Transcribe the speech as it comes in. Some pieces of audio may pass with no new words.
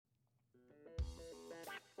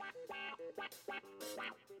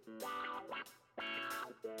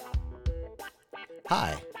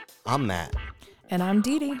Hi, I'm Matt. And I'm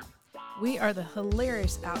Dee Dee. We are the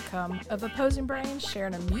hilarious outcome of opposing brains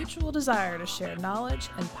sharing a mutual desire to share knowledge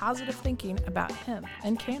and positive thinking about hemp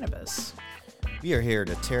and cannabis. We are here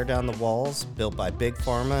to tear down the walls built by Big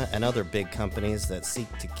Pharma and other big companies that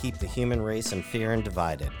seek to keep the human race in fear and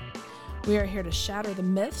divided. We are here to shatter the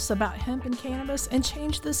myths about hemp and cannabis and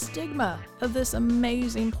change the stigma of this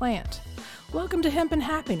amazing plant. Welcome to Hemp and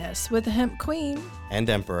Happiness with the Hemp Queen And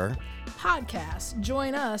Emperor. Podcast.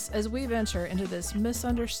 Join us as we venture into this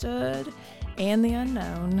misunderstood and the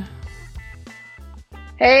unknown.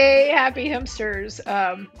 Hey, happy hempsters.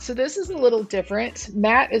 So this is a little different.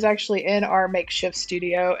 Matt is actually in our makeshift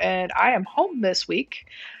studio and I am home this week.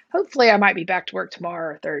 Hopefully I might be back to work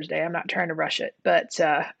tomorrow or Thursday. I'm not trying to rush it, but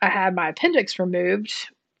I had my appendix removed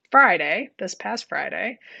this past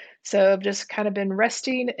Friday. So I've just kind of been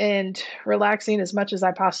resting and relaxing as much as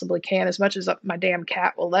I possibly can, as much as my damn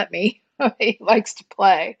cat will let me. He likes to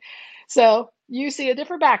play. So you see a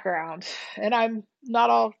different background, and I'm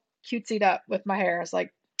not all cutesied up with my hair. It's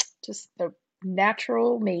like just the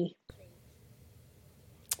natural me.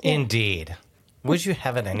 Indeed. Would you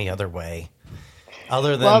have it any other way?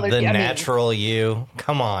 Other than natural you?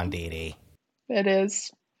 Come on, Dee Dee. It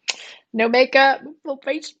is. No makeup, little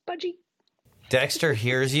face budgie. Dexter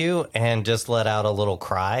hears you and just let out a little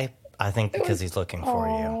cry, I think because he's looking for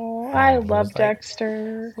you. I love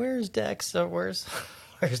Dexter. Like, where's Dexter? Where's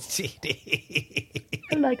Dee Dee?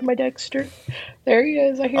 I like my Dexter. There he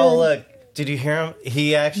is. I hear him. Oh, look. Did you hear him?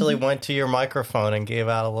 He actually went to your microphone and gave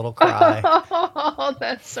out a little cry. Oh,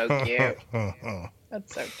 that's so cute.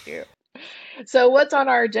 That's so cute. So what's on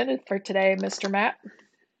our agenda for today, Mr. Matt?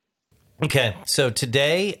 Okay, so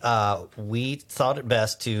today we thought it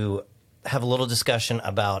best to have a little discussion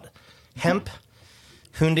about hemp,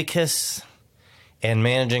 hundicus, and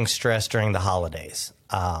managing stress during the holidays.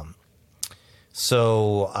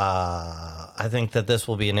 So I think that this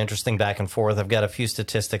will be an interesting back and forth. I've got a few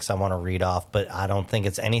statistics I want to read off, but I don't think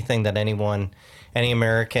it's anything that any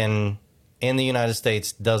American in the United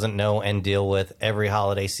States doesn't know and deal with every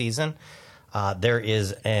holiday season. There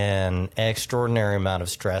is an extraordinary amount of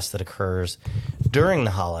stress that occurs during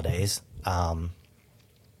the holidays.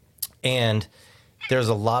 And there's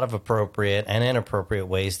a lot of appropriate and inappropriate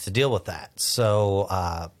ways to deal with that. So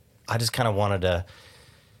I just kind of wanted to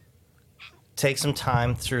take some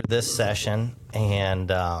time through this session and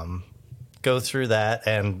go through that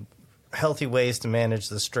and healthy ways to manage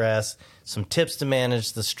the stress, some tips to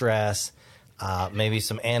manage the stress, maybe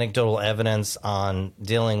some anecdotal evidence on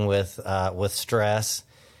dealing with stress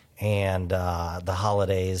and the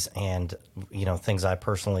holidays, and things I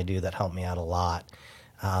personally do that help me out a lot.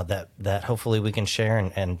 That hopefully we can share.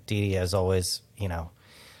 And Dee Dee, as always,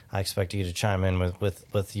 I expect you to chime in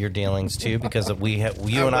with your dealings too, because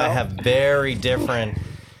you and I have very different,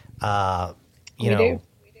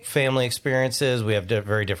 family experiences. We have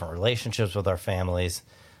very different relationships with our families.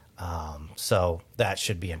 So that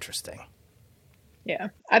should be interesting. Yeah,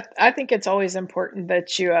 I think it's always important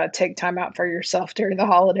that you take time out for yourself during the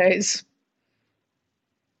holidays.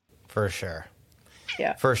 For sure.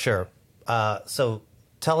 Yeah. For sure. So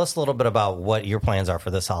tell us a little bit about what your plans are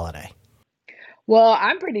for this holiday. Well,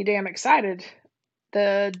 I'm pretty damn excited.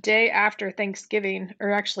 The day after Thanksgiving,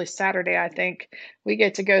 or actually Saturday, I think, we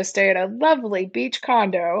get to go stay at a lovely beach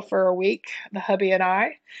condo for a week, the hubby and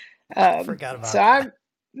I. I forgot about that.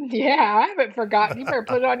 I haven't forgotten. You better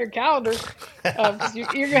put it on your calendar, because you're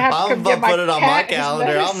gonna have to come get my put it on my cat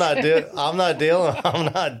calendar. I'm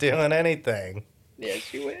not doing anything.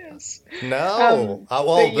 Yes, you is. No.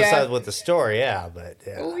 Besides with the store, yeah, but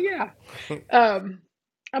yeah. Oh yeah.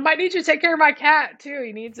 I might need you to take care of my cat too.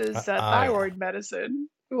 He needs his thyroid medicine.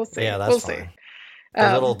 We'll see. Yeah, that's fine.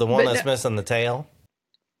 See. The one that's missing the tail.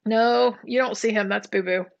 No, you don't see him. That's Boo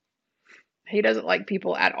Boo. He doesn't like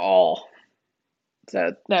people at all.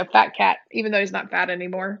 So no, fat cat. Even though he's not fat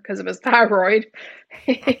anymore because of his thyroid.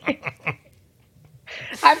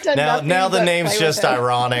 I've done now the name's just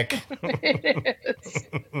ironic. It is.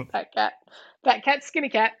 Fat cat, skinny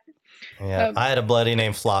cat. Yeah, I had a bloody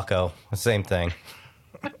named Flacco. Same thing.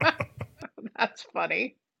 That's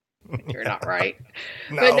funny. You're not right.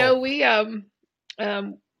 No. But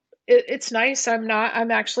no, it's nice.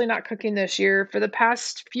 I'm actually not cooking this year. For the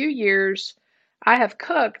past few years, I have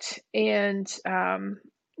cooked, and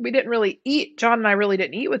we didn't really eat. John and I really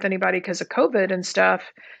didn't eat with anybody because of COVID and stuff.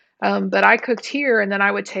 But I cooked here, and then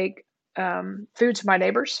I would take food to my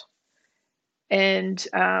neighbors, and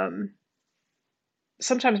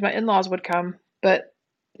sometimes my in-laws would come, but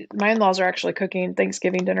my in-laws are actually cooking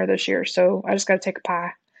Thanksgiving dinner this year, so I just got to take a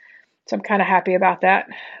pie. So I'm kind of happy about that.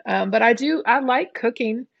 But I like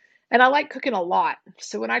cooking, and I like cooking a lot.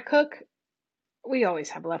 So when I cook, we always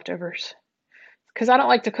have leftovers because I don't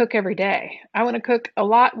like to cook every day. I want to cook a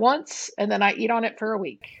lot once, and then I eat on it for a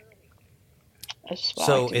week. That's just what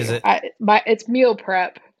I like So to is do. it? It's meal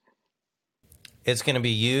prep. It's going to be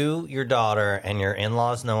you, your daughter, and your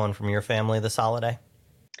in-laws. No one from your family this holiday.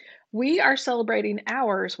 We are celebrating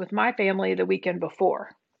ours with my family the weekend before.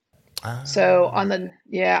 So Ah. on the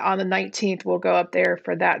 19th we'll go up there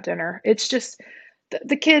for that dinner. It's just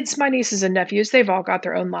the kids, my nieces and nephews, they've all got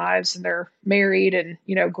their own lives and they're married and,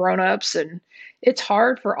 grown-ups, and it's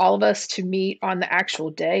hard for all of us to meet on the actual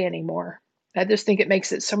day anymore. I just think it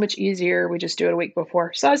makes it so much easier. We just do it a week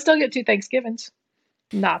before. So I still get 2 Thanksgivings.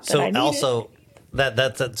 Not that So I need it. also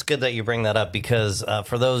that's good that you bring that up because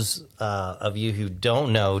for those of you who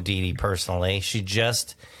don't know Dee Dee personally, she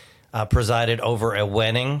just presided over a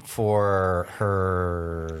wedding for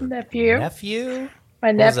her Nephew. nephew.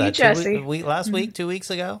 My What was nephew that? Jesse. Last Mhm. week, 2 weeks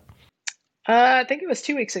ago. I think it was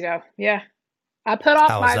 2 weeks ago. Yeah. I put off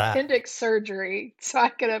How was my that? appendix surgery so I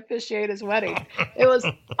could officiate his wedding. It was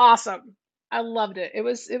awesome. I loved it. It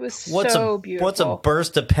was so What's a beautiful.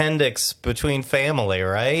 burst appendix between family,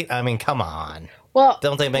 right? I mean, come on. Well,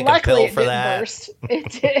 Don't they make a luckily pill it for didn't that? burst.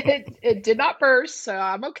 It did not burst, so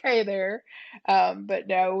I'm okay there. But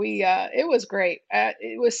no, we it was great.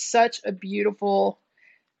 It was such a beautiful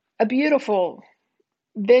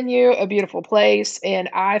venue, a beautiful place, and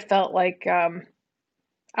I felt like I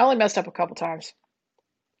only messed up a couple times,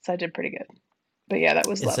 so I did pretty good. But yeah, that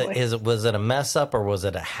was lovely. Was it a mess up or was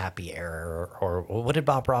it a happy error or what did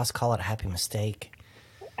Bob Ross call it? A happy mistake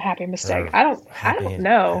Happy mistake. or I don't happy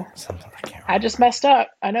know. something? I can't I just remember. messed up.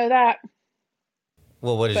 I know that.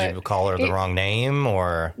 Well, what did But you call her? The he wrong name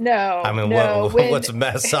or? I no, mean, no, when what's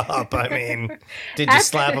mess up? I mean, did you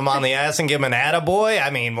slap after him on the ass and give him an attaboy? I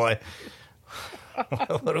mean, what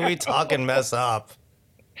are we talking mess up?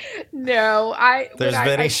 no, I when There's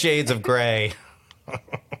many shades of gray.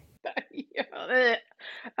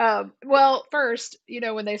 yeah, well, first,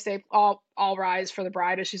 when they say all rise for the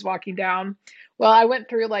bride as she's walking down. Well, I went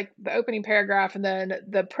through like the opening paragraph and then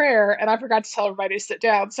the prayer, and I forgot to tell everybody to sit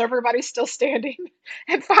down. So everybody's still standing.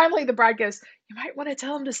 And finally the bride goes, "You might want to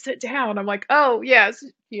tell them to sit down." I'm like, "Oh, yes.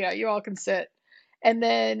 Yeah, you all can sit." And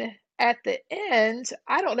then at the end,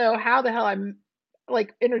 I don't know how the hell I'm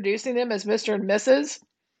like introducing them as Mr. and Mrs.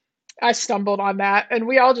 I stumbled on that and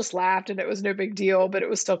we all just laughed and it was no big deal, but it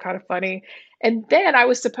was still kind of funny. And then I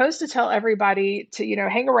was supposed to tell everybody to,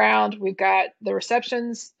 hang around. We've got the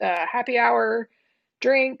receptions, happy hour,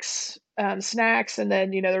 drinks, snacks, and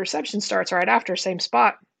then, the reception starts right after, same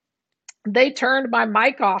spot. They turned my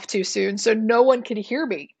mic off too soon, so no one could hear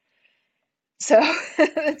me. So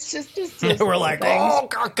it's just They those were little like, things. "Oh,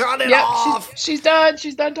 cut it Yep, off!" she's done.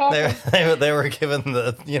 She's done talking. They were given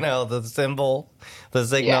the symbol, the Yeah.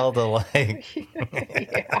 signal to like.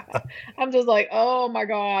 Yeah. I'm just like, oh my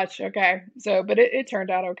gosh. Okay. So, but it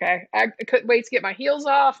turned out okay. I couldn't wait to get my heels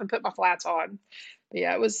off and put my flats on. But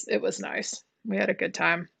yeah, it was nice. We had a good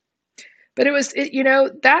time. But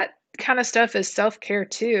that kind of stuff is self-care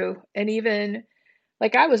too. And even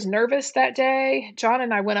like I was nervous that day. John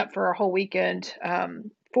and I went up for a whole weekend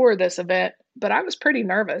for this event, but I was pretty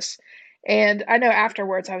nervous. And I know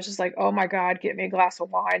afterwards I was just like, oh my God, get me a glass of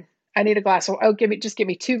wine. I need a glass of, oh, give me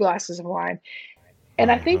 2 glasses of wine. And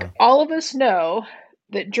I think Mhm. all of us know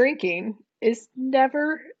that drinking is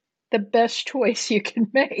never the best choice you can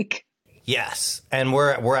make. Yes, and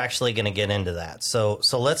we're actually going to get into that. So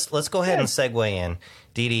let's go ahead and Good. segue in,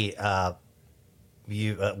 Dee Dee.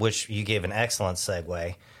 Which you gave an excellent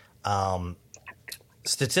segue. Um,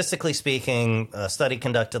 Statistically speaking, a study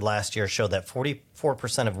conducted last year showed that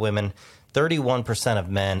 44% of women, 31% of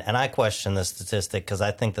men, and I question this statistic because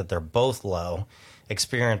I think that they're both low,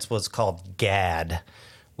 experience what's called GAD,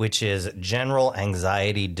 which is general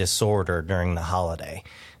anxiety disorder during the holiday.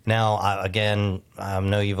 Now, again, I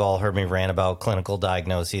know you've all heard me rant about clinical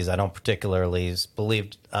diagnoses. I don't particularly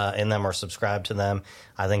believe in them or subscribe to them.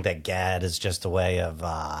 I think that GAD is just a way of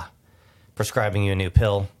prescribing you a new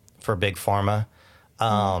pill for big pharma.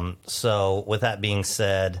 So, with that being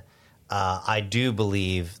said, I do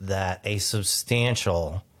believe that a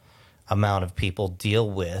substantial amount of people deal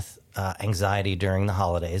with anxiety during the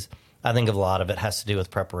holidays. I think a lot of it has to do with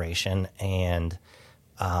preparation and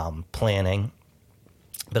planning.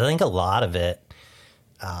 But I think a lot of it,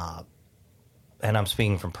 and I'm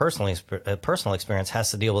speaking from personal experience,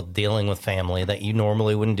 has to deal with dealing with family that you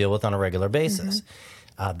normally wouldn't deal with on a regular Mm-hmm. basis.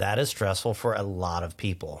 That is stressful for a lot of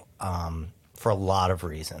people, for a lot of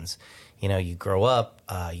reasons. You grow up,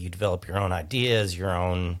 you develop your own ideas, your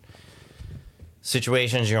own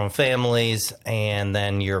situations, your own families, and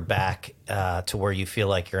then you're back to where you feel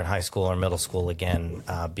like you're in high school or middle school again,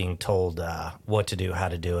 being told what to do, how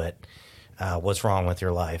to do it, what's wrong with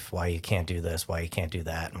your life, why you can't do this, why you can't do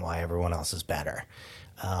that, and why everyone else is better.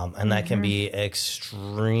 And that can be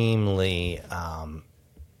extremely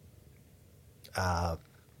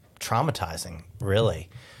traumatizing, really,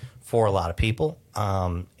 for a lot of people.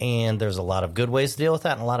 And there's a lot of good ways to deal with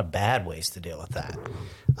that and a lot of bad ways to deal with that.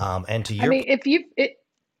 And to I your mean,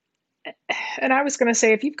 and I was going to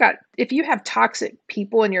say, if you have toxic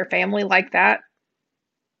people in your family like that,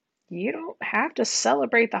 you don't have to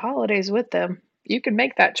celebrate the holidays with them. You can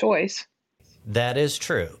make that choice. That is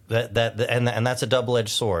true. And that's a double-edged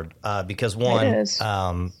sword because It is.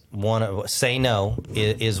 say no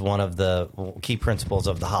is one of the key principles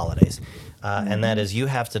of the holidays, and that is you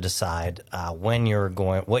have to decide what you're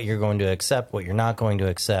going to accept, what you're not going to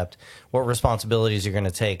accept, what responsibilities you're going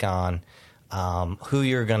to take on, who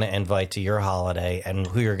you're going to invite to your holiday, and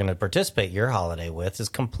who you're going to participate your holiday with is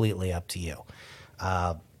completely up to you.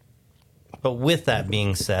 But with that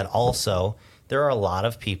being said, also there are a lot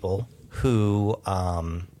of people who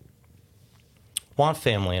want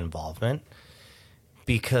family involvement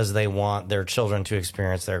because they want their children to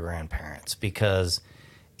experience their grandparents, because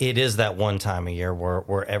it is that one time a year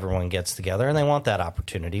where everyone gets together, and they want that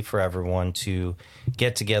opportunity for everyone to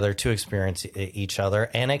get together to experience each other.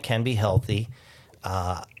 And it can be healthy,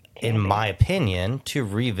 in my opinion, to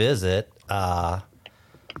revisit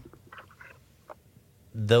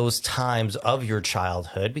those times of your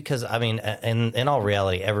childhood, because I mean, in all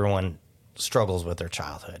reality, everyone struggles with their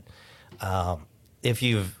childhood. If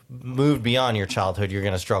you've moved beyond your childhood, you're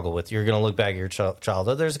going to look back at your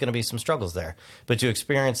childhood. There's going to be some struggles there, but to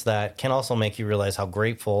experience that can also make you realize how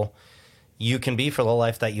grateful you can be for the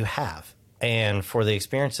life that you have, and for the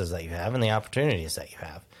experiences that you have, and the opportunities that you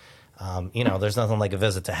have. There's nothing like a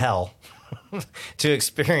visit to hell to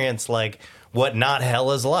experience like what not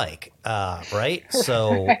hell is like, right?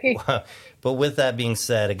 So, Right. but with that being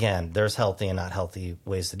said, again, there's healthy and not healthy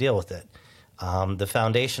ways to deal with it. The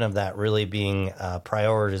foundation of that really being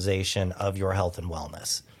prioritization of your health and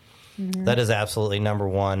wellness. That is absolutely number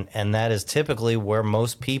one, and that is typically where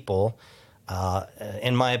most people,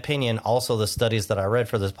 in my opinion, also the studies that I read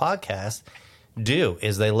for this podcast do,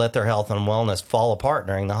 is they let their health and wellness fall apart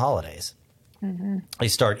during the holidays. They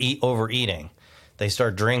start overeating, they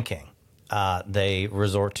start drinking, they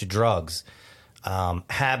resort to drugs,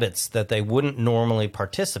 habits that they wouldn't normally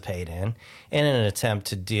participate in an attempt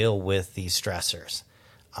to deal with these stressors.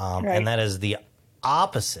 Right. And that is the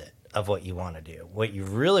opposite of what you want to do. What you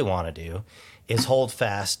really want to do is hold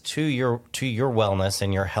fast to your wellness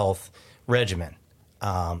and your health regimen.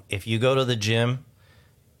 If you go to the gym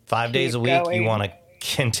 5 days a week, you want to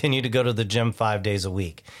continue to go to the gym 5 days a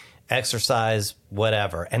week. Exercise,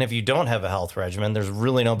 whatever. And if you don't have a health regimen, there's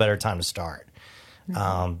really no better time to start.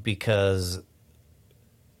 Because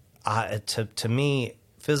to me,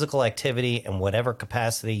 physical activity in whatever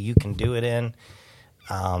capacity you can do it in,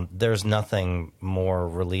 there's nothing more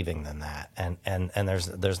relieving than that. And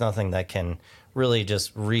there's nothing that can really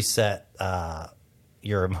just reset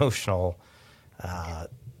your emotional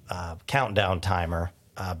countdown timer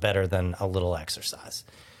better than a little exercise.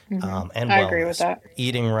 And I wellness. agree with that.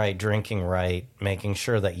 Eating right, drinking right, making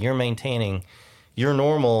sure that you're maintaining your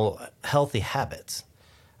normal healthy habits.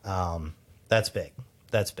 That's big.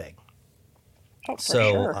 That's big. Oh, for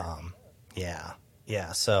So, sure.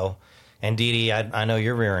 yeah. So, and Dee Dee, I know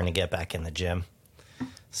you're rearing to get back in the gym.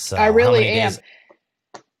 So, I how really many am. days?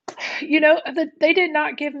 They did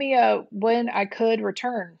not give me a when I could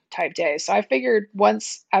return type day. So I figured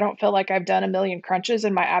once I don't feel like I've done a million crunches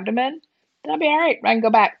in my abdomen, then I'll be all right. I can go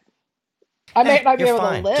back. I may not be You're able to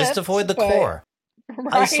fine. Just lift, avoid the but core. right,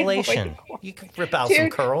 avoid the Isolation. core. You can rip out some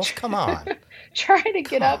Dude, curls. Come on. trying to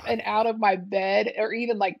get Come up on. and out of my bed or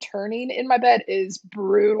even like turning in my bed is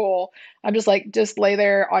brutal. I'm just like, just lay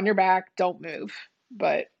there on your back, don't move.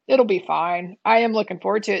 But it'll be fine. I am looking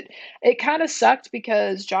forward to it. It kind of sucked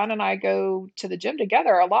because John and I go to the gym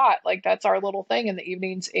together a lot. Like that's our little thing in the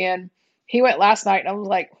evenings. And he went last night and I was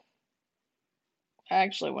like, I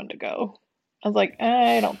actually wanted to go. I was like,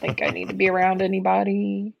 I don't think I need to be around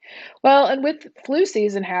anybody. Well, and with flu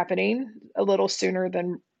season happening a little sooner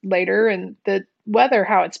than later, and the weather,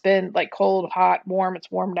 how it's been like cold, hot, warm,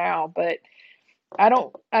 it's warm now, but I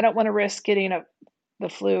don't want to risk getting the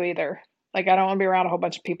flu either. Like I don't want to be around a whole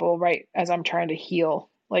bunch of people right as I'm trying to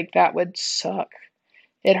heal. Like that would suck.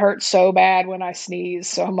 It hurts so bad when I sneeze.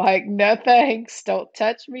 So I'm like, no thanks. Don't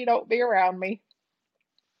touch me. Don't be around me.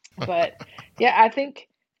 But yeah, I think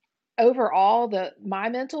overall the my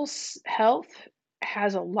mental health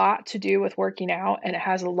has a lot to do with working out, and it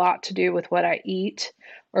has a lot to do with what I eat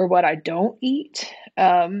or what I don't eat.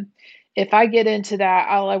 If I get into that,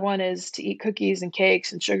 all I want is to eat cookies and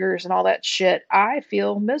cakes and sugars and all that shit, I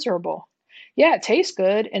feel miserable. Yeah, it tastes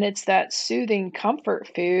good and it's that soothing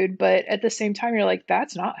comfort food, but at the same time, you're like,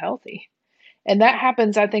 that's not healthy. And that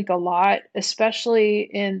happens, I think, a lot, especially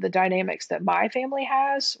in the dynamics that my family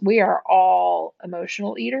has. We are all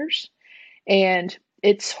emotional eaters, and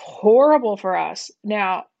it's horrible for us.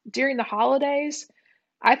 Now, during the holidays,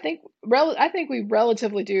 I think we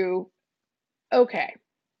relatively do okay.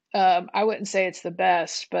 I wouldn't say it's the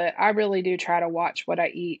best, but I really do try to watch what I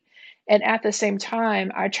eat. And at the same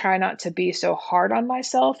time, I try not to be so hard on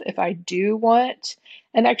myself if I do want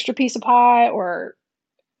an extra piece of pie or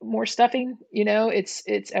more stuffing.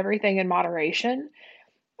 It's everything in moderation.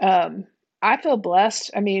 Um, I feel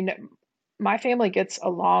blessed. I mean, my family gets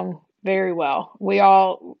along very well. We've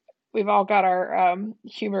all got our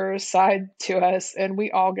humorous side to us, and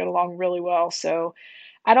we all get along really well. So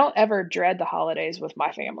I don't ever dread the holidays with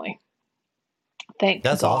my family. Thank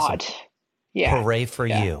That's awesome. God. Yeah, Hooray for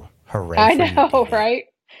yeah. you. Hooray I for you, know, Dee Dee. right?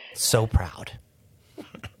 So proud.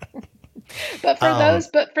 But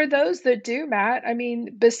for those that do, Matt, I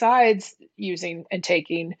mean, besides using and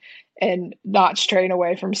taking and not straying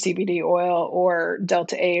away from CBD oil or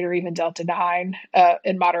Delta 8 or even Delta 9,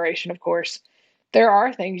 in moderation, of course, there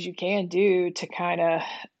are things you can do to kind of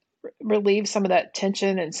relieve some of that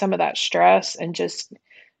tension and some of that stress and just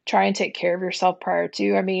try and take care of yourself prior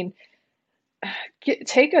to. I mean,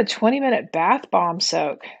 take a 20-minute bath bomb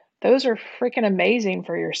soak. Those are freaking amazing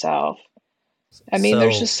for yourself. I mean,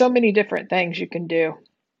 there's So just so many different things you can do.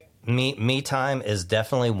 me time is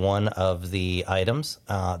definitely one of the items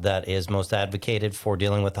that is most advocated for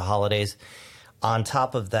dealing with the holidays. On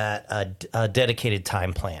top of that, a dedicated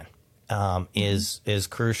time plan is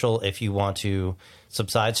crucial if you want to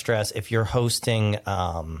subside stress. If you're hosting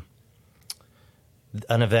an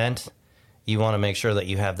event, you want to make sure that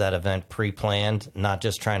you have that event pre-planned, not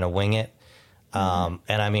just trying to wing it. And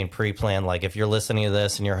I mean pre-planned, like if you're listening to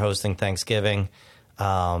this and you're hosting Thanksgiving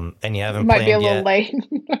and you haven't Might be a planned little yet, late.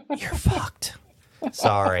 you're fucked.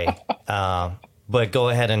 Sorry. But go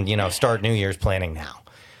ahead and, start New Year's planning now.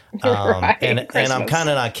 Right. And I'm Christmas. kind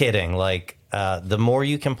of not kidding. Like, the more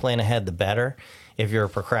you can plan ahead, the better. If you're a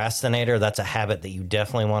procrastinator, that's a habit that you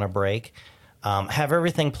definitely want to break. Have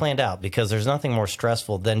everything planned out, because there's nothing more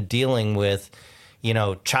stressful than dealing with,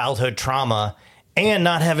 childhood trauma and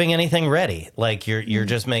not having anything ready. Like you're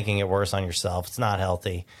just making it worse on yourself. It's not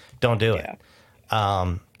healthy. Don't do it.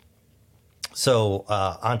 So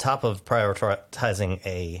on top of prioritizing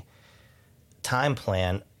a time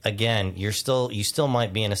plan, again, you still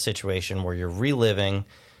might be in a situation where you're reliving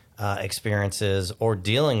experiences or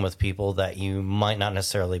dealing with people that you might not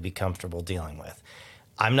necessarily be comfortable dealing with.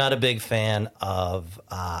 I'm not a big fan of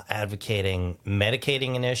advocating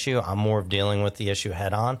medicating an issue. I'm more of dealing with the issue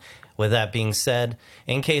head on. With that being said,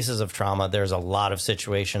 in cases of trauma, there's a lot of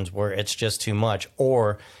situations where it's just too much,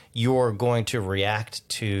 or you're going to react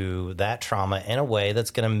to that trauma in a way that's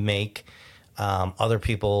going to make other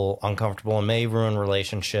people uncomfortable and may ruin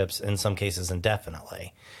relationships, in some cases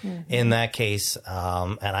indefinitely. In that case,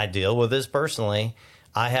 and I deal with this personally,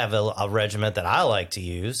 I have a regimen that I like to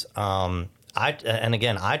use.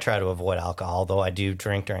 I try to avoid alcohol, though I do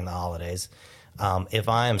drink during the holidays. If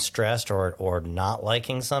I am stressed or not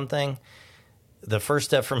liking something, the first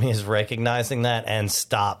step for me is recognizing that and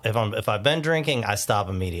stop. If I've been drinking, I stop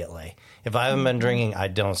immediately. If I haven't been drinking, I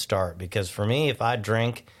don't start, because for me, if I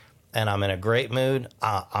drink and I'm in a great mood,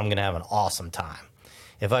 I'm going to have an awesome time.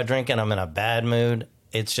 If I drink and I'm in a bad mood,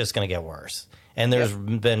 it's just going to get worse. And there's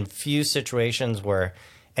been few situations where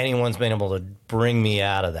anyone's been able to bring me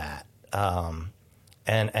out of that. Then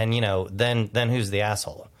who's the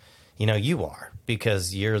asshole? You are,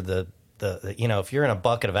 because you're the if you're in a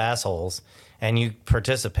bucket of assholes and you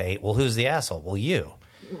participate, well, who's the asshole? Well, you.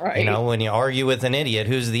 Right. When you argue with an idiot,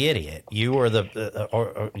 who's the idiot? You or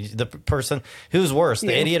the person who's worse,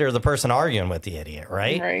 the idiot or the person arguing with the idiot,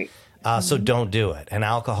 right? Right. So don't do it. And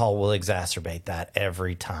alcohol will exacerbate that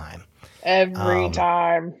every time. Every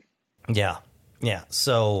time. Yeah. Yeah.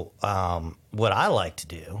 So what I like to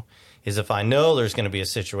do is, if I know there's going to be a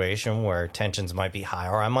situation where tensions might be high,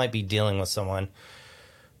 or I might be dealing with someone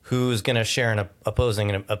who's going to share an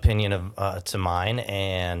opposing opinion to mine,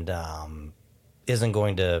 and isn't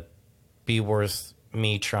going to be worth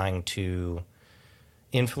me trying to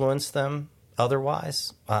influence them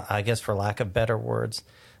otherwise, I guess for lack of better words,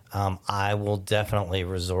 I will definitely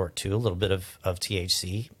resort to a little bit of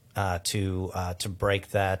THC to break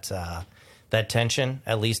that tension,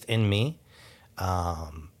 at least in me.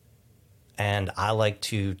 And I like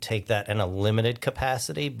to take that in a limited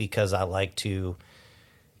capacity because I like to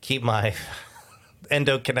keep my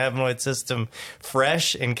endocannabinoid system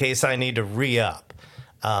fresh in case I need to re-up.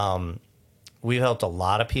 We've helped a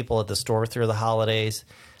lot of people at the store through the holidays,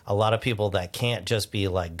 a lot of people that can't just be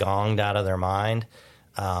like gonged out of their mind,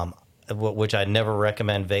 which I never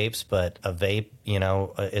recommend vapes, but a vape,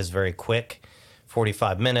 is very quick,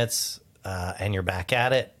 45 minutes, and you're back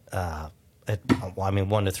at it.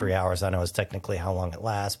 1 to 3 hours, I know is technically how long it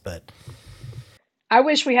lasts, but I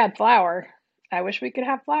wish we had flour. I wish we could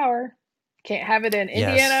have flour. Can't have it in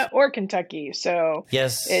Indiana or Kentucky. So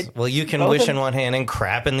yes, well, you can wish in one hand and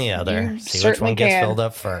crap in the other. See which one gets filled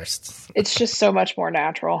up first. It's just so much more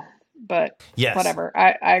natural. But whatever.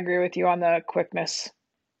 I agree with you on the quickness.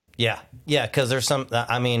 Yeah, because there's some.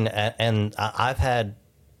 And I've had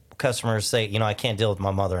customers say, I can't deal with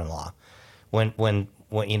my mother-in-law when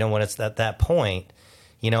it's at that point,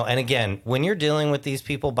 And again, when you're dealing with these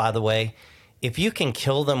people, by the way, if you can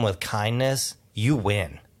kill them with kindness, you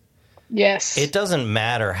win. Yes. It doesn't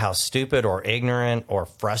matter how stupid or ignorant or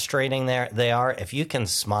frustrating they are. If you can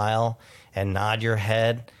smile and nod your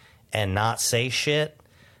head and not say shit,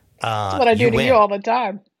 that's what I do to you all the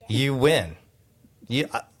time. You win.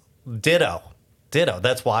 Ditto.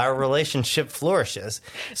 That's why our relationship flourishes.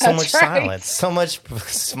 So much silence, so much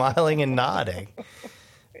smiling and nodding.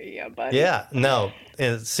 Yeah, buddy. Yeah, no,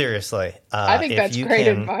 seriously. I think that's great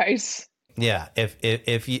advice. Yeah,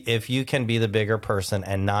 if you can be the bigger person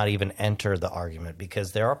and not even enter the argument,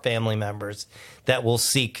 because there are family members that will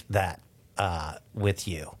seek that with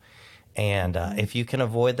you, and if you can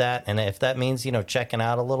avoid that, and if that means checking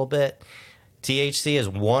out a little bit, THC is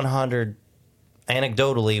 100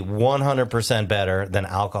 anecdotally 100% better than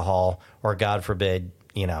alcohol or, God forbid,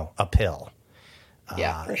 a pill.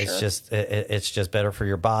 Yeah, for it's sure. It's just better for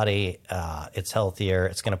your body. It's healthier.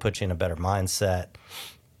 It's going to put you in a better mindset.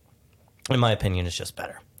 In my opinion, it's just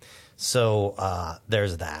better. So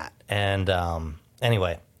there's that. And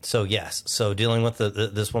anyway, so yes. So dealing with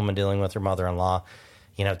this woman dealing with her mother-in-law,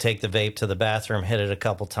 take the vape to the bathroom, hit it a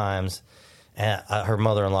couple times. Her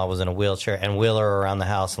mother-in-law was in a wheelchair, and wheel her around the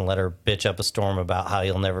house and let her bitch up a storm about how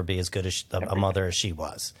you'll never be as good as a mother as she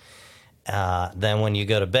was. Then when you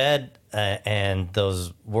go to bed and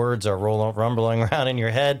those words are rumbling around in your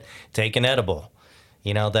head, take an edible.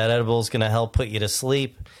 That edible is going to help put you to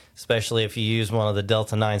sleep, especially if you use one of the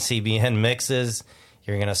Delta 9 CBN mixes.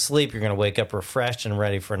 You're going to sleep. You're going to wake up refreshed and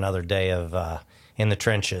ready for another day of in the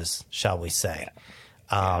trenches, shall we say.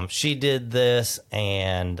 She did this,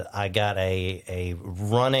 and I got a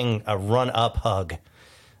run-up hug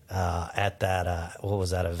at that, what was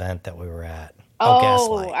that event that we were at?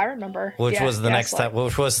 Gaslight. I remember. Which was the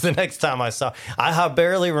next time I saw. I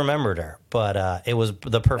barely remembered her, but it was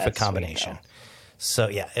the perfect combination. Sweet, so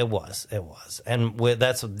yeah, it was, and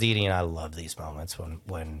that's what Dee Dee and I love these moments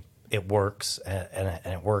when it works and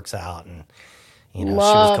it works out, and she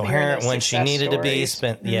was coherent when she needed to be.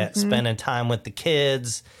 Spending time with the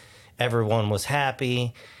kids, everyone was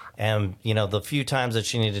happy, and the few times that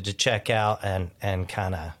she needed to check out and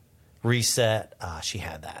kind of reset, she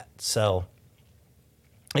had that. So.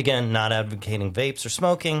 Again, not advocating vapes or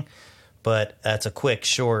smoking, but that's a quick,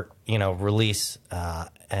 short, release,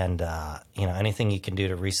 and anything you can do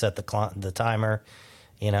to reset the timer,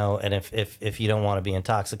 and if you don't want to be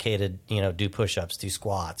intoxicated, do push-ups, do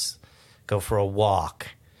squats, go for a walk.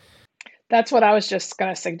 That's what I was just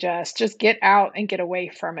going to suggest. Just get out and get away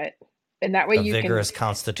from it, and that way you can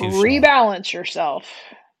rebalance yourself.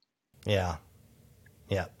 Yeah.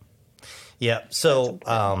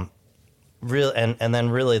 So. Real and then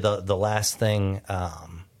really the last thing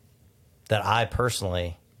that I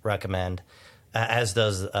personally recommend, as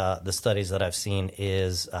does the studies that I've seen,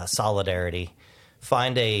 is solidarity.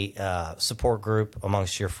 Find a support group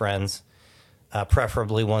amongst your friends,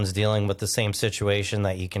 preferably ones dealing with the same situation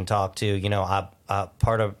that you can talk to.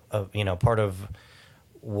 Part of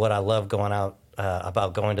what I love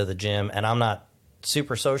about going to the gym, and I'm not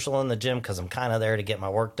super social in the gym because I'm kind of there to get my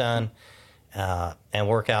work done. And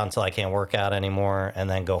work out until I can't work out anymore and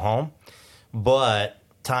then go home. But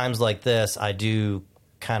times like this, I do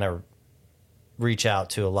kind of reach out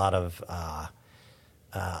to a lot of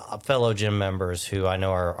fellow gym members who I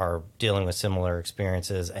know are dealing with similar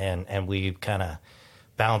experiences, and we kind of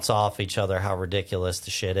bounce off each other how ridiculous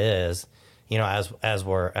the shit is, as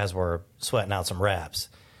we're sweating out some reps,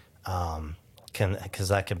 because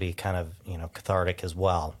that can be kind of cathartic as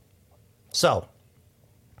well. So.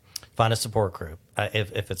 Find a support group.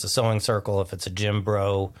 If it's a sewing circle, if it's a gym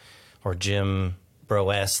bro or gym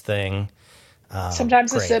bro-esque thing.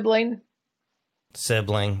 Sometimes great. A sibling.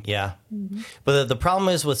 Sibling, yeah. But the problem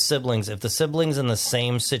is with siblings, if the siblings in the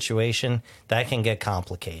same situation, that can get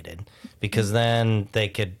complicated because then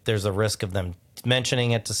there's a risk of them mentioning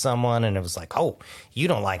it to someone and it was like, oh, you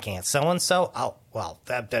don't like Aunt so-and-so? Oh, well,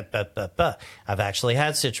 I've actually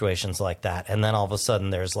had situations like that. And then all of a sudden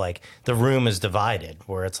there's like, the room is divided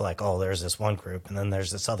where it's like, oh, there's this one group and then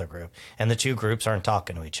there's this other group and the two groups aren't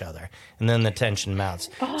talking to each other. And then the tension mounts.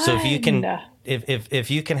 So if you can, if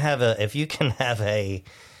you can have a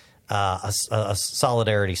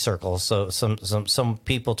solidarity circle, so some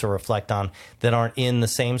people to reflect on that aren't in the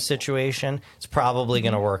same situation, it's probably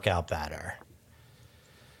going to work out better.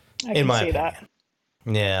 I can see opinion. that.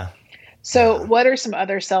 Yeah. So, what are some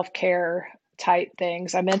other self-care type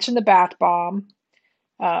things? I mentioned the bath bomb.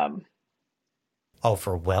 Oh,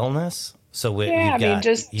 for wellness? So Yeah, I mean,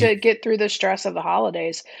 just to get through the stress of the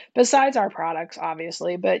holidays, besides our products,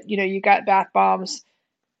 obviously. But, you got bath bombs.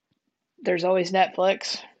 There's always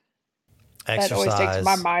Netflix. That always takes my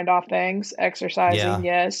exercise. mind off things. Exercising, Yeah.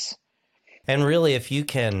 yes. And really, if you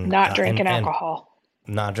can, Not drinking and alcohol.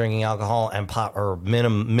 not drinking alcohol and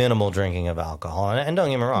minimal drinking of alcohol. And don't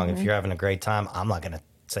get me wrong, if you're having a great time, I'm not going to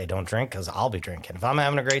say don't drink because I'll be drinking. If I'm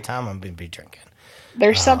having a great time, I'm going to be drinking.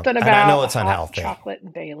 There's something And I know about it's hot unhealthy. chocolate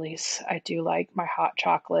and Baileys. I do like my hot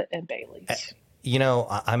chocolate and Baileys.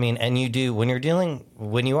 I mean, and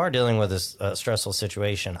when you are dealing with a stressful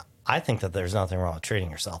situation, I think that there's nothing wrong with treating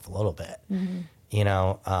yourself a little bit.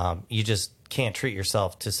 You just can't treat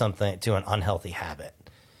yourself to an unhealthy habit.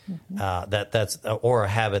 That's or a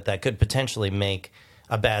habit that could potentially make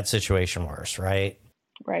a bad situation worse, right?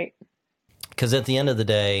 Right. Because at the end of the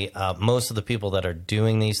day, most of the people that are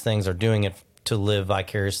doing these things are doing it to live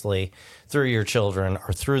vicariously through your children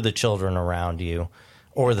or through the children around you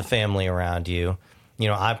or the family around you.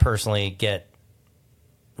 I personally get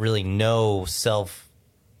really no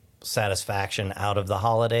self-satisfaction out of the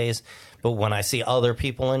holidays, but when I see other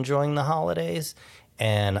people enjoying the holidays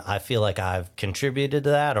and I feel like I've contributed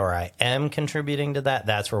to that or I am contributing to that,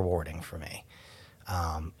 that's rewarding for me.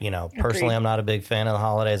 Personally, I'm not a big fan of the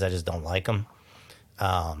holidays. I just don't like them.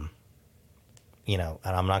 And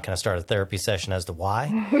I'm not going to start a therapy session as to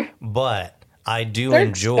why, but I do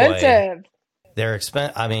enjoy. Expensive. They're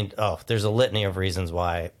expensive. I mean, there's a litany of reasons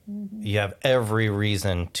why you have every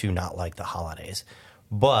reason to not like the holidays.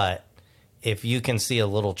 But if you can see a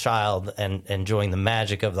little child and enjoying the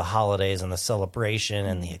magic of the holidays and the celebration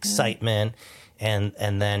and the excitement, and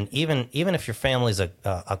then even if your family's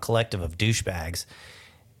a collective of douchebags,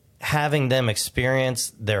 having them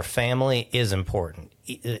experience their family is important,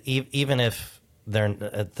 even if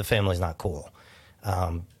the family's not cool.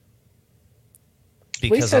 At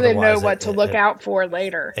least so they know what to look out for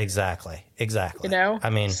later. Exactly. I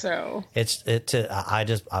mean,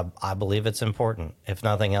 I believe it's important, if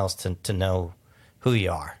nothing else, to know who you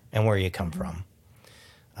are and where you come from,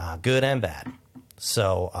 good and bad.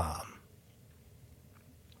 So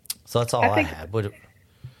that's all I had.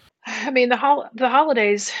 I mean, the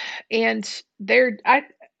holidays, and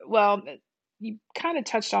you kind of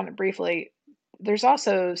touched on it briefly. There's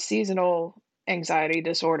also seasonal anxiety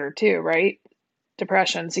disorder too, right?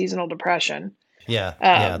 Seasonal depression.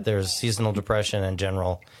 Yeah. There's seasonal depression and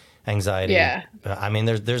general anxiety. Yeah. I mean,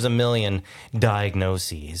 there's a million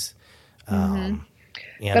diagnoses. But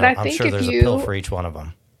I think I'm sure there's a pill for each one of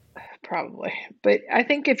them. Probably. But I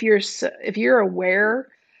think if you're aware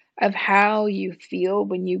of how you feel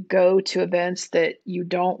when you go to events that you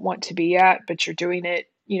don't want to be at, but you're doing it,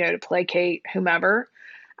 to placate whomever,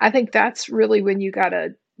 I think that's really when you got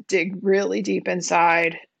to dig really deep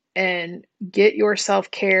inside and get your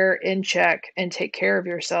self-care in check and take care of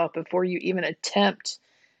yourself before you even attempt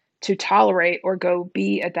to tolerate or go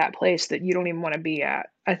be at that place that you don't even want to be at.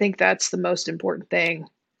 I think that's the most important thing.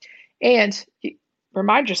 And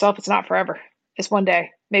remind yourself it's not forever. It's one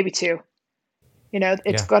day, maybe two.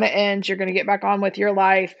 It's going to end. You're going to get back on with your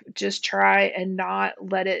life. Just try and not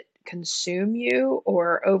let it consume you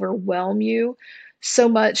or overwhelm you so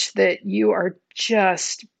much that you are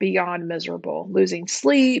just beyond miserable, losing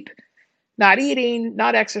sleep, not eating,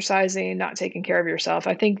 not exercising, not taking care of yourself.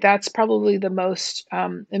 I think that's probably the most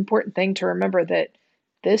important thing to remember, that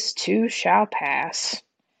this too shall pass.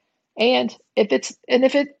 And if it's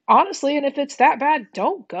that bad,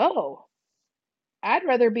 don't go. I'd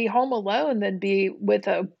rather be home alone than be with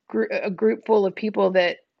a group full of people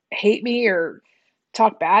that hate me or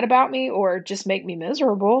talk bad about me or just make me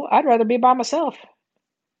miserable. I'd rather be by myself.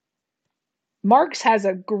 Mark's has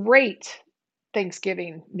a great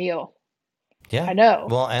Thanksgiving meal. Yeah, I know.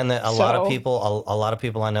 Well, and a lot of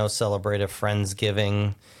people I know celebrate a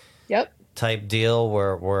Friendsgiving Yep. type deal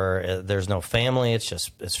where there's no family. It's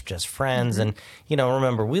just friends. And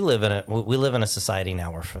remember, we live in a society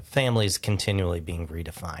now where family is continually being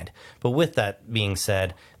redefined. But with that being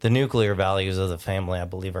said, the nuclear values of the family, I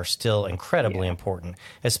believe, are still incredibly important,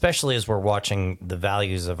 especially as we're watching the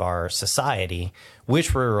values of our society,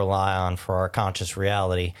 which we rely on for our conscious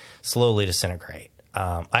reality, slowly disintegrate.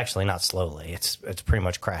 Actually, not slowly. It's pretty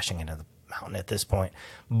much crashing into the mountain at this point.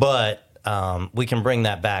 But we can bring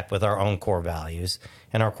that back with our own core values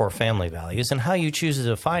and our core family values. And how you choose to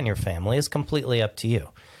define your family is completely up to you.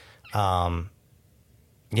 That's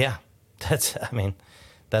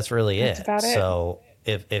really it. About it. So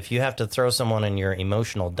if you have to throw someone in your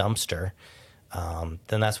emotional dumpster,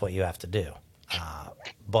 then that's what you have to do.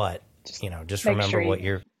 But just remember what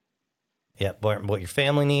your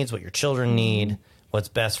family needs, what your children need, what's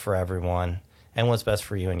best for everyone, and what's best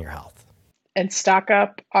for you and your health. And stock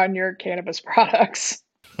up on your cannabis products.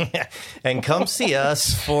 And come see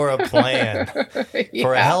us for a plan,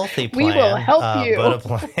 for a healthy plan. We will help you. But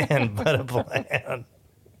a plan.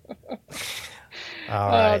 All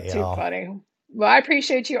right, too y'all. funny. Well, I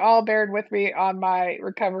appreciate you all bearing with me on my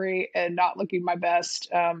recovery and not looking my best.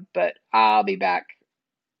 But I'll be back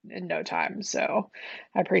in no time. So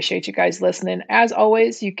I appreciate you guys listening. As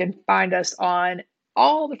always, you can find us on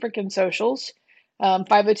all the freaking socials.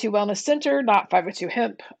 502 Wellness Center, not 502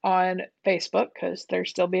 Hemp on Facebook because they're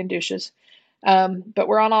still being douches. But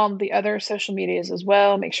we're on all the other social medias as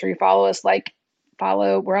well. Make sure you follow us,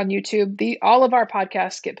 follow. We're on YouTube. All of our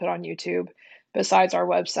podcasts get put on YouTube besides our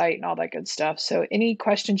website and all that good stuff. So any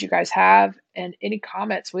questions you guys have and any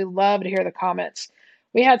comments, we love to hear the comments.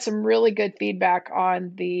 We had some really good feedback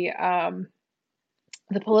on the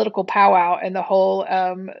political powwow, and the whole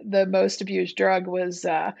the most abused drug was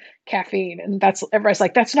caffeine, and everybody's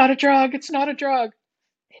like, that's not a drug. It's not a drug.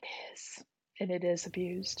 It is, and it is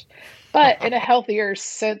abused, but in a healthier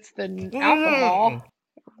sense than alcohol,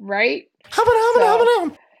 right?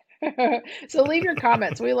 So leave your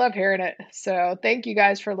comments. We love hearing it. So thank you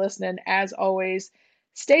guys for listening. As always,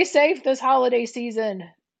 stay safe this holiday season.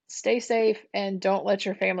 Stay safe and don't let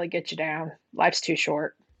your family get you down. Life's too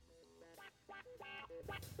short.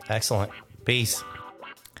 Excellent. Peace.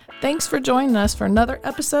 Thanks for joining us for another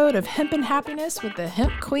episode of Hempin' Happiness with the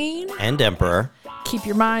Hemp Queen And Emperor. Keep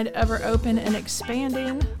your mind ever open and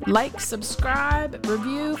expanding. Like, subscribe,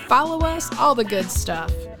 review, follow us, all the good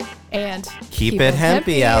stuff. And Keep it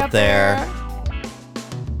hempy out there.